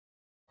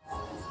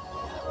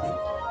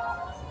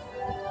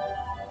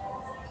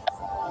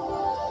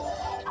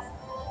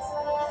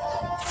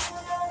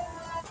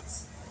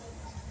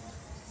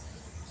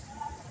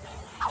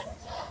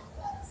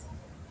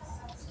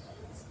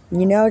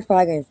You know it's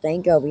probably gonna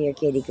stink over here,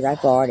 kitty, because I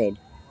farted.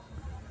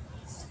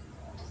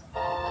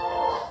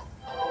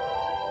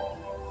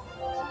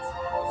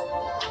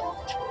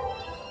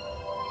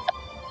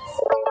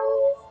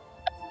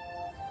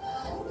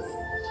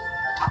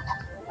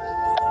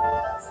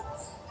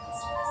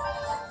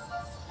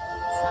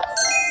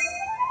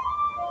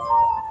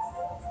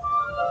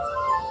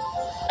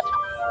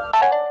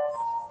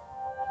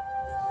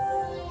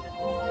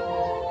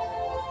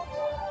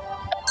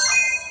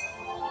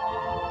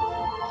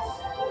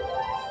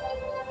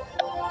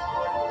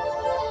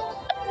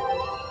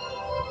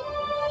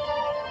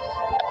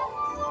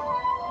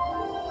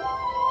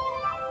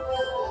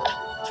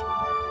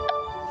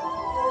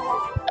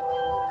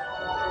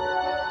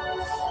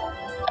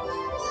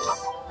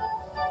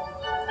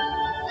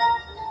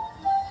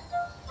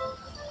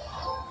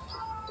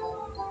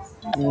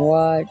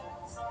 What?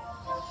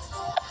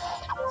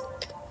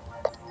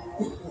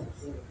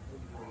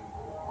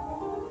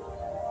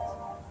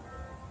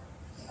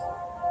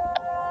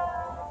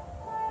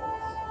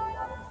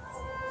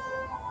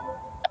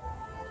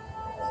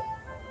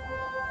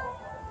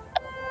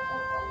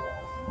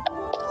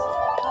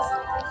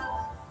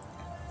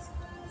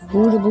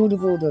 Buddha, Buddha,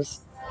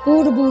 Buddhas.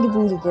 Buddha, Buddha,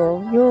 Buddha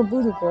girl. You're a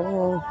Buddha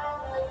girl.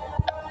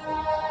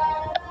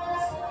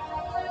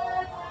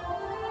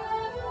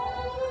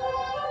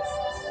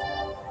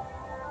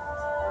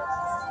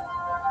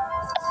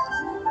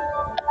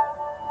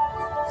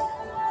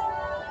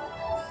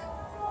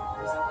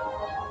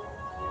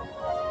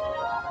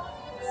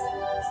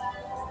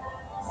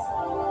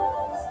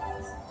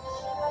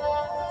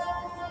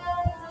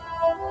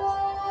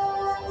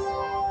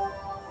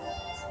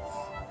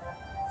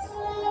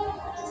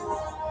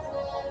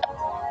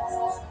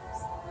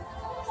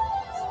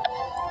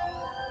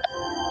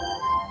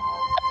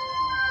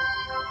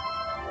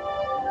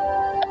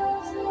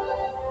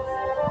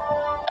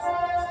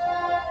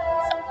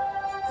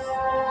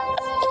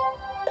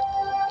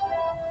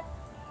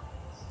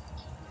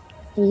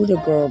 Buddha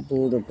girl,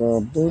 Buddha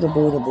girl. Buddha,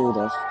 Buddha,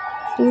 Buddhas.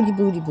 Booty,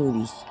 booty,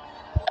 booties.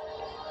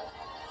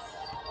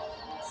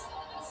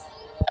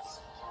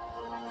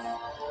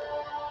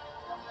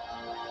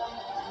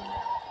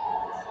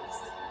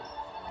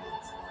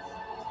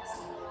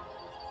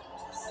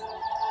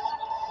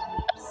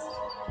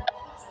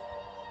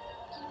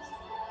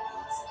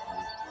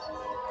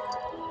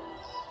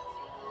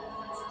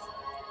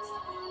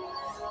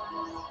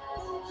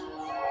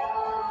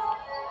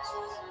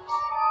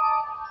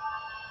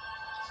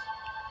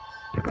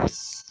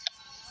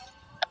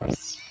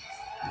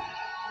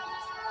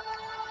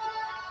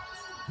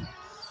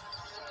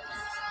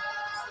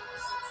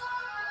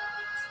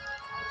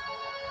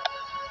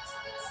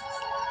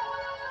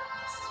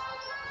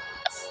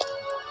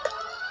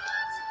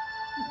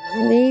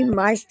 Leave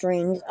my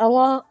strings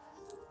alone.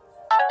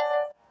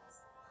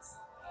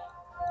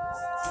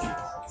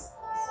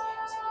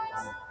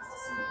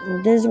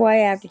 This is why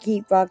I have to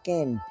keep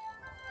fucking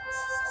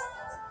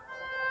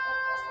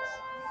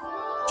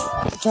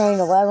trying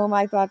to level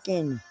my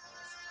fucking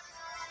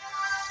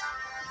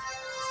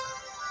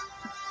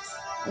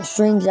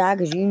strings out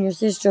because you and your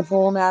sister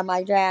pull them out of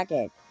my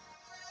jacket.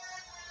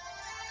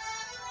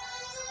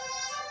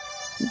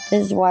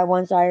 This is why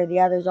one side or the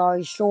other is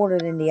always shorter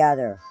than the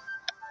other.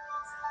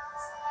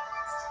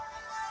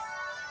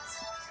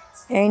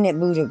 Ain't it,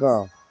 Buddha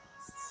girl?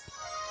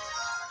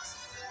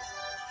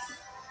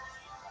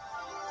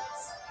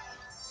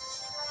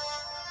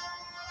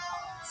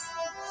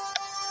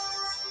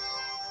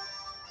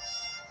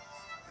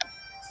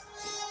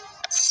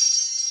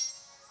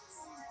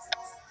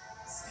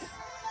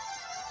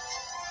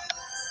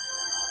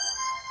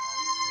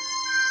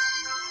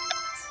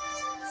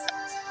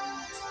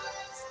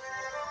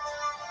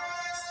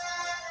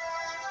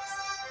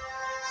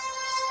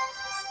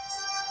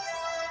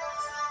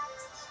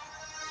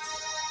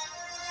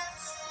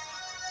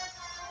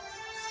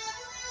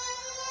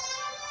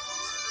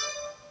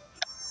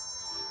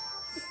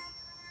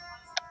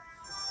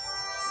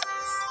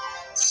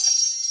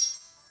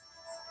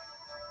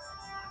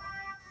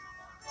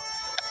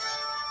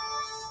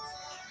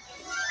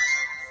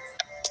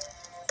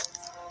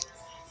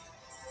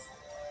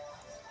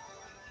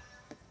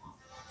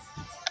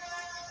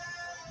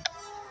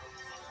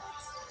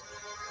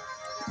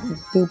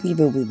 Boopy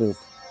boopy boop.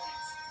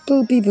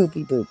 Boopy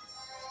boopy boop.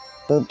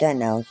 Boop that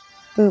nose.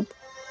 Boop.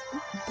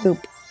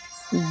 Boop.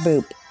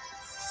 Boop.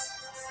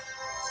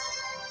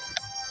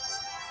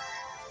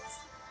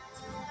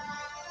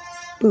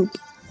 Boop.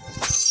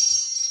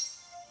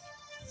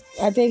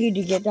 I figured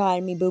you'd get tired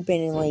of me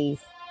booping and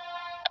leave.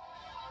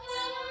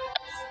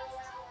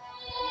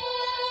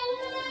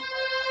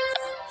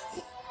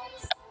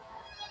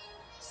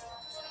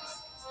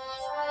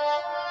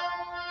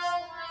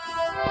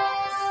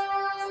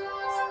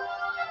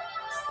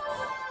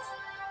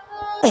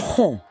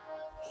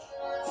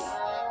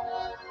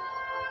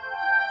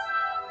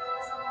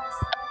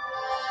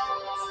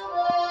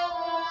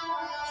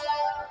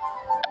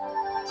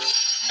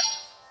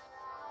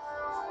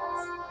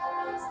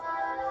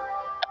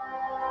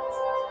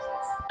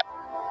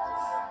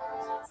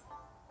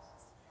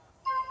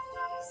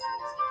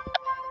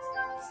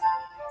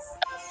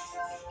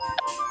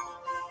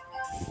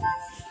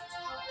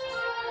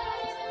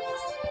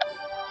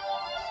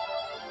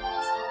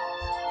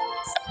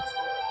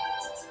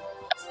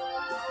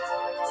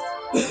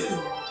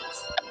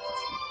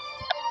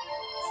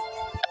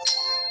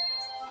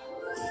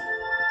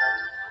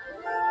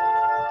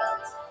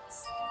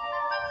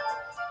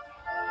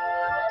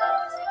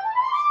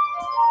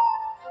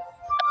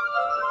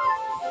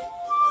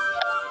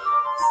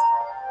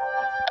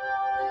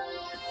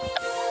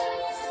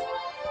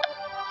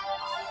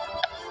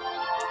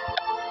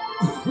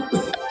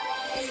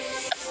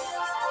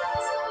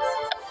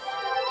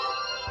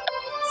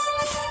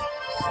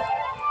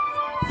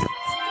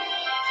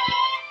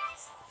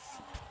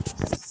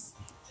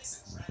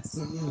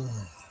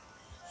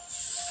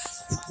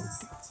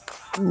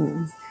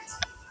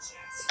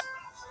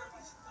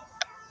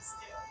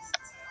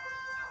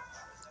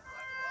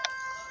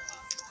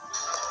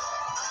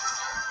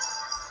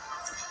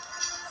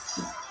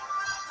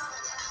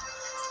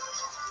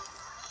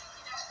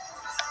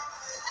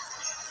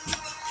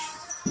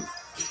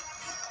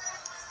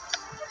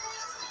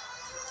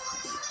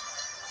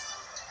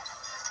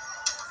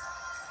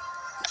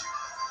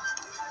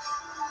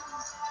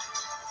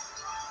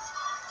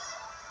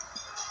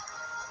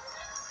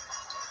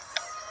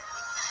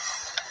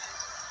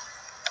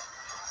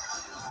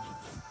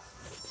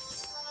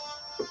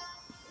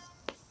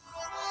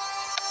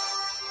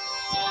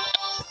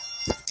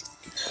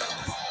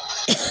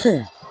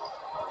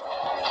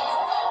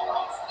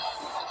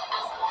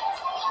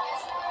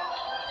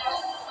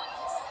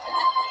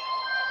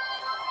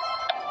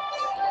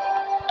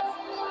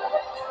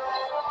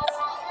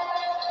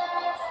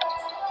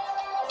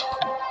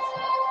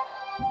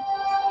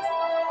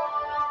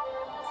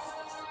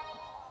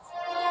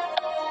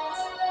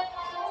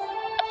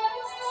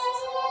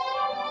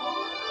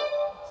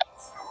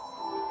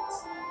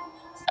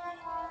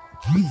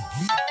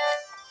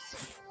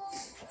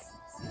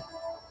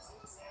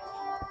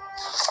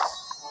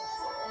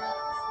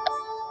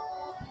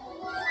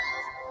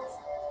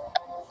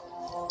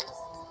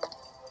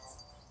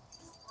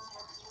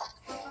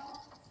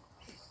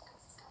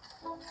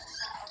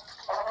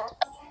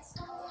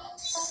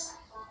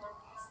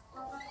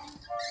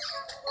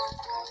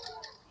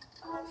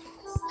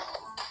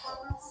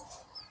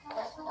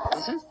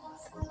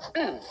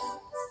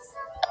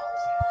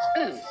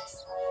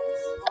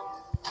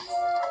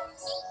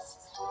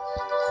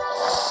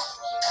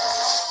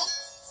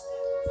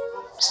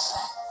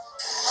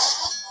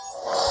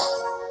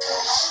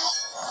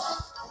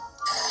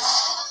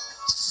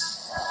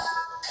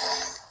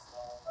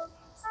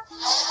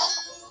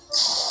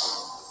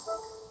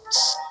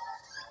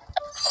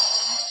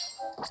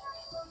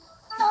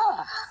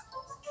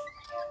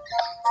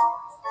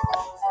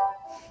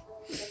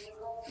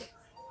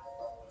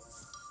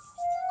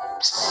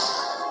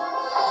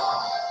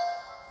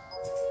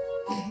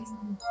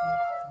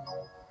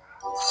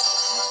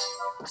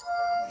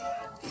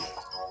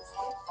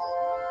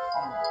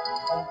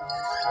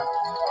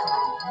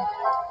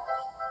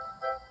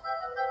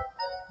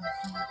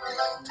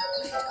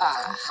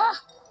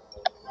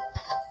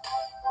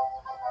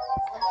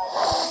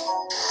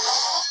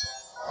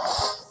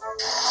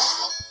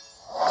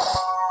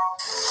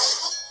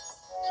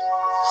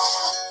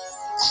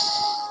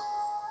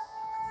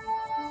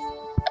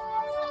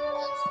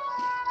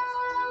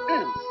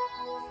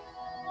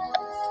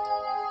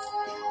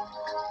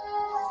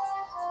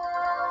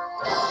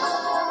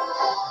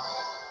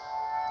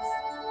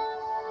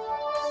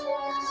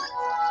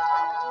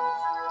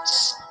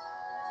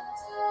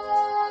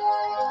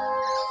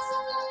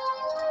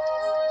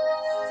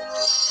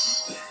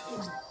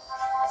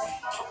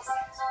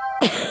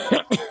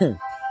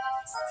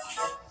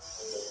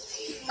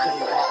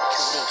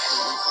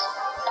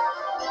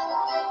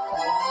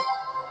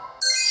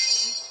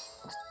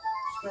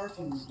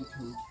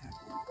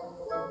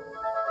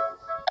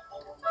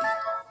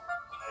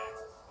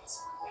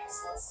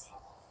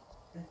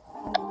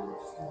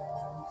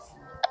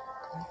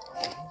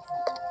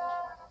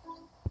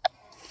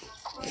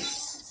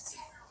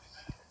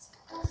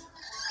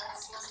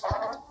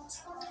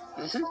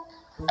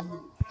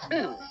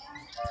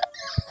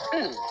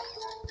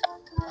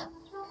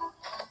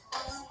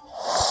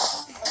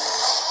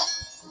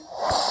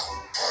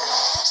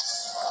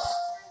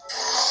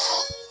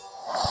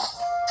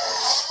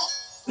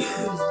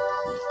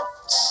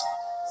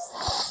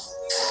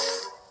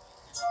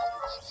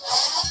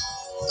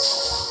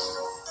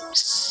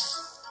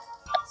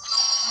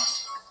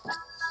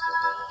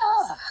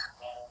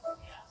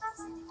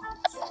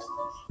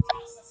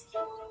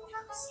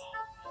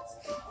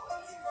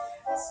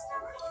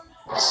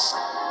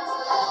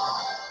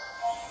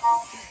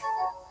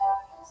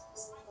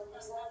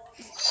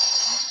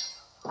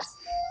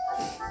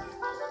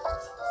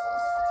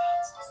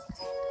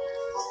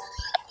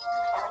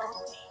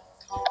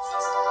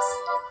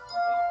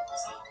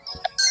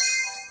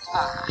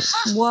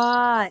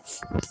 What?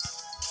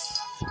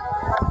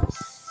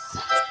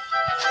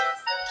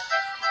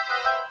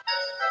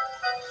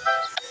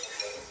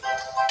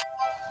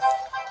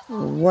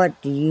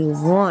 What do you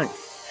want?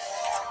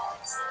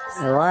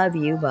 I love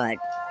you, but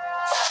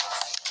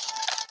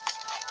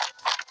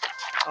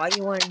all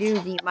you want to do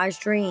is eat my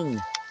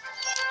string.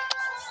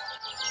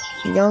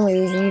 The only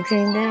reason you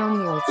came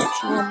down here was to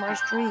chew on my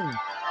string.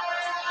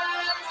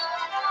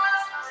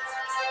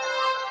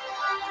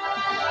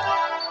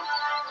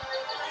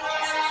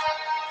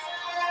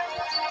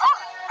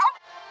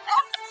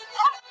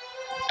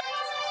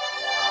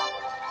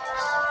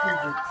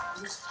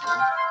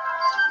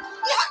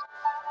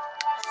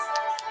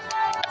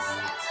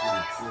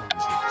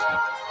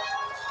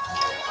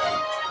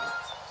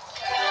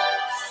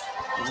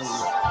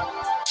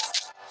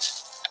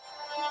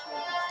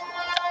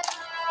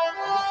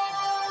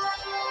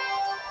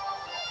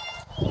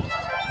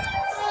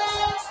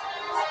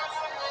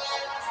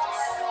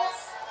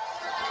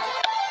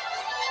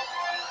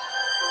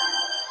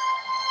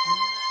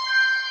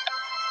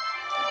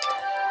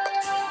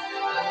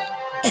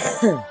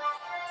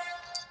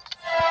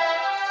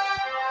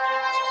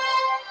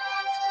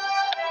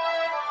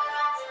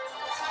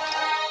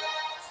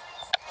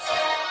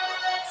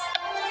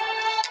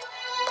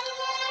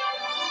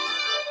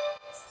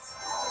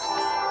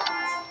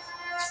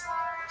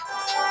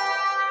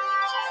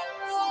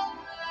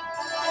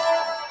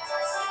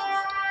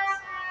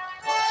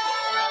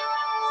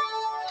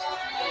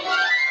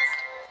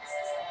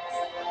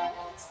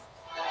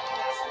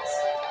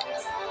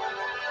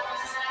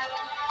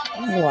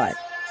 What?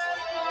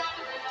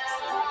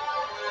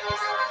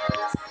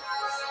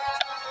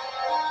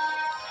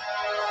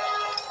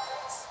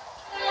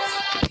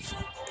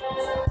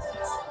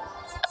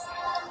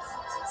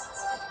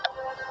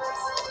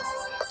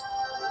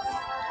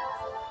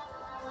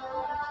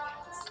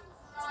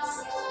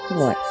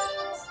 What?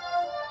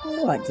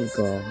 What,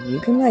 girl? You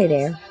can lay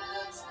there.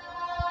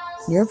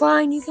 You're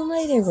fine. You can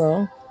lay there,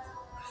 girl.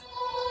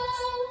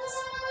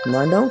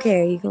 Mom don't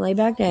care. You can lay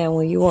back down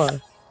where you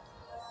are.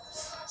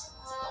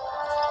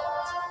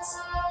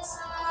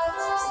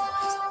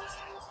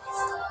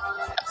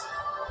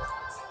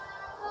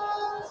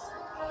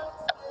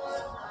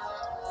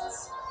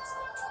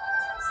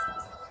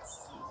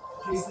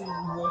 Jason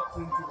walks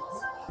into.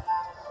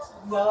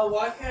 Well,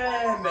 why can't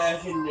I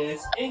imagine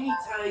this?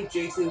 Anytime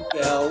Jason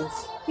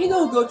fails, he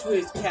don't go to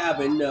his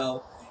cabin,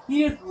 no.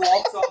 He just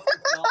walks off the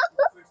dock of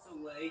Crystal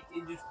Lake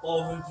and just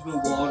falls into the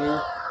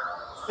water,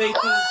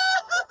 thinking,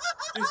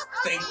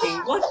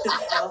 what the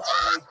hell have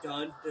I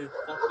done to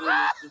fucking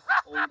let this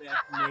old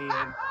ass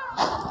man,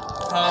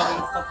 Tommy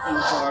fucking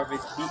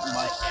Jarvis, beat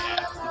my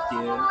ass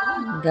again?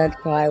 That's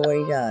probably what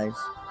he does.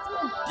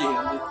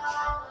 Damn it.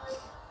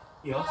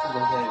 He also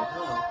goes like,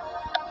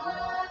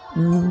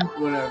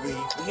 whatever.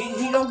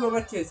 He don't go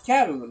back to his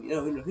cabin. He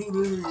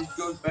literally just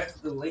goes back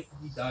to the lake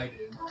he died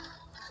in.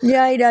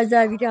 Yeah, he does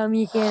that every time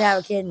you can't have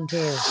a kitten,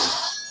 too.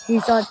 He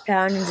starts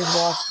pounding and just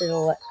walks to the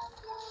lake.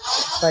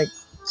 It's like,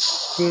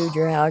 dude,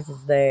 your house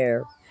is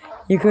there.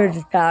 You could have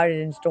just pounded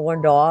and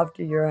stormed off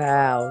to your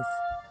house.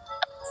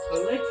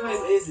 But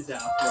nighttime is his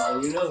after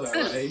all, you know that,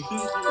 right? He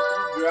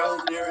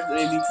drowned there and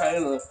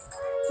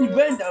he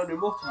been down there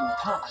multiple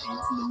times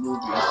in the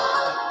movie.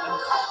 I'm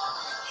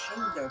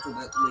chained down to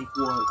that lake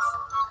once.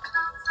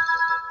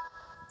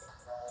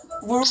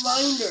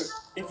 Reminder,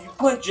 if you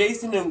put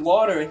Jason in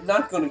water, it's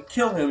not going to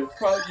kill him. It's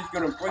probably just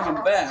going to bring him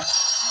back.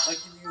 Like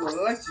if you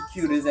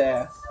electrocute his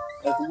ass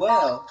as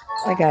well.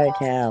 I gotta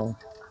tell.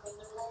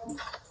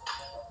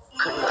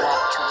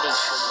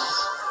 Congratulations.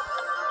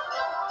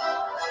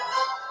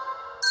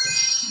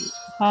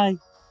 Hi.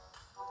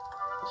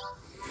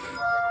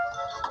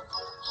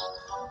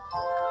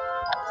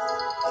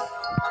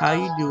 How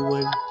you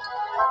doing?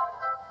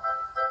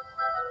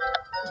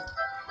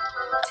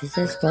 She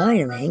says,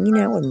 fine, I'm hanging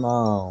out with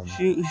Mom.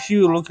 She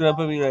was looking up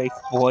at me like,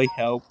 boy,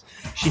 help.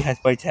 She has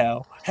my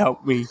towel.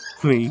 Help me,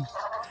 please.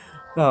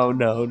 Oh,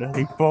 no,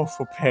 they both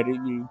were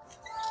petting me.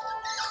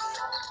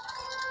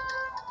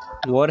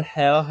 What the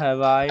hell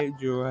have I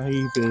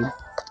driven?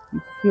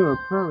 You hear a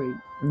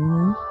purring.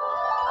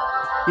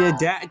 Yeah,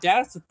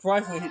 Dad's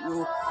surprised when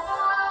oh,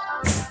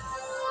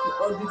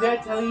 did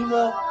Dad tell you,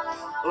 Mo?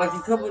 Like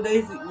a couple of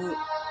days, the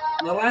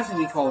last time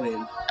he called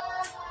in.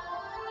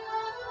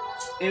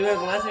 Either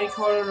the last time he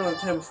called in or the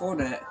time before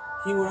that.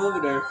 He went over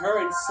there, her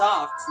and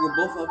Socks were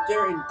both up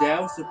there, and Dad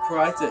was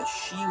surprised that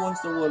she was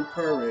the one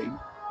purring.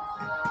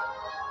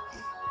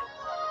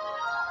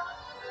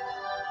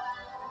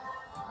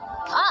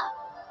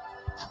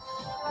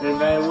 And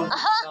that was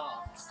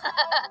Socks.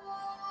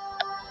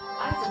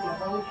 I think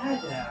I've already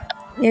had that.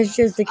 It's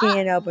just a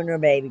can opener,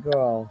 baby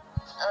girl.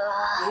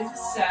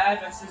 It's sad,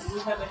 but since we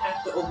haven't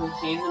had to open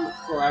cans in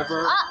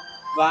forever,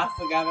 but I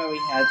forgot that we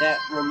had that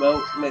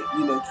remote, like,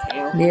 can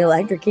opener. The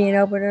electric can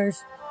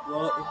openers?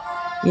 What?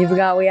 You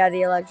forgot we had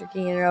the electric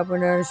can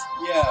openers?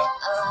 Yeah.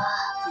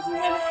 Because we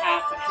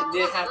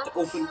didn't have to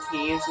open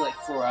cans, like,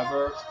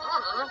 forever.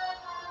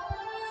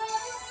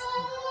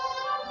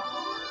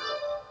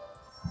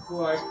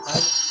 Boy, I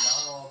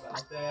forgot all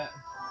about that.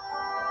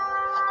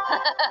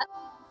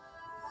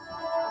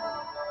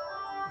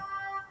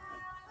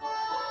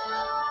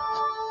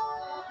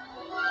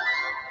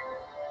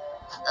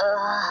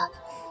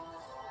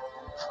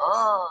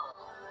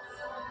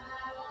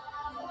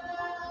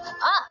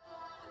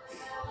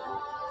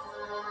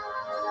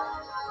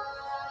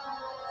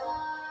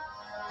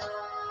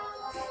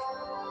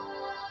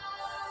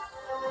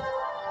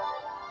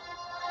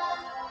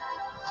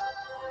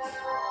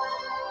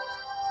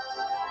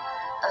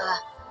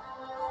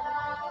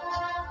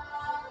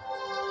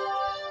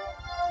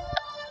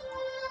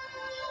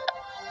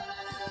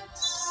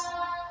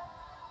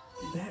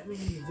 That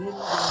means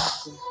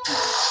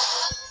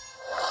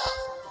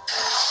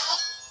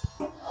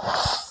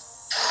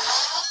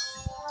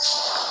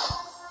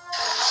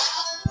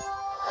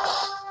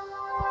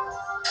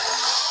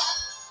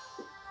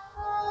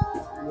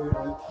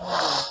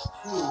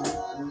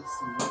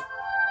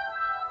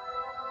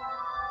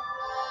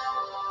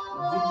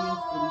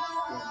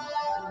from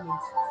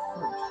Catwoman's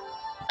first